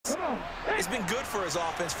It's been good for his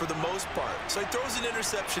offense for the most part. So he throws an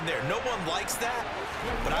interception there. No one likes that,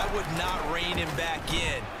 but I would not rein him back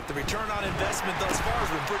in. The return on investment thus far has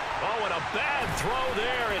been pretty... Oh, and a bad throw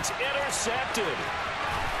there. It's intercepted.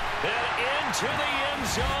 And into the end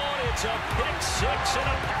zone. It's a pick six and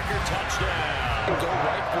a Packer touchdown. Go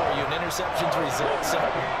right for you, and interceptions result. So,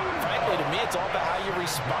 frankly, to me, it's all about how you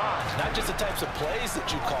respond. Not just the types of plays that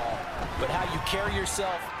you call, but how you carry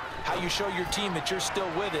yourself, how you show your team that you're still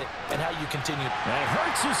with it, and how you continue. And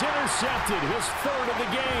Hurts is intercepted, his third of the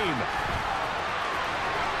game.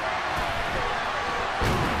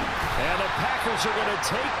 And the Packers are going to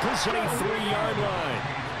take possession 3-yard line.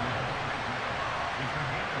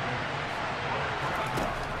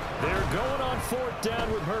 They're going on fourth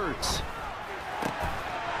down with Hurts.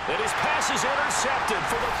 And his pass is intercepted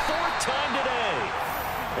for the fourth time today.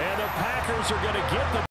 And the Packers are going to get the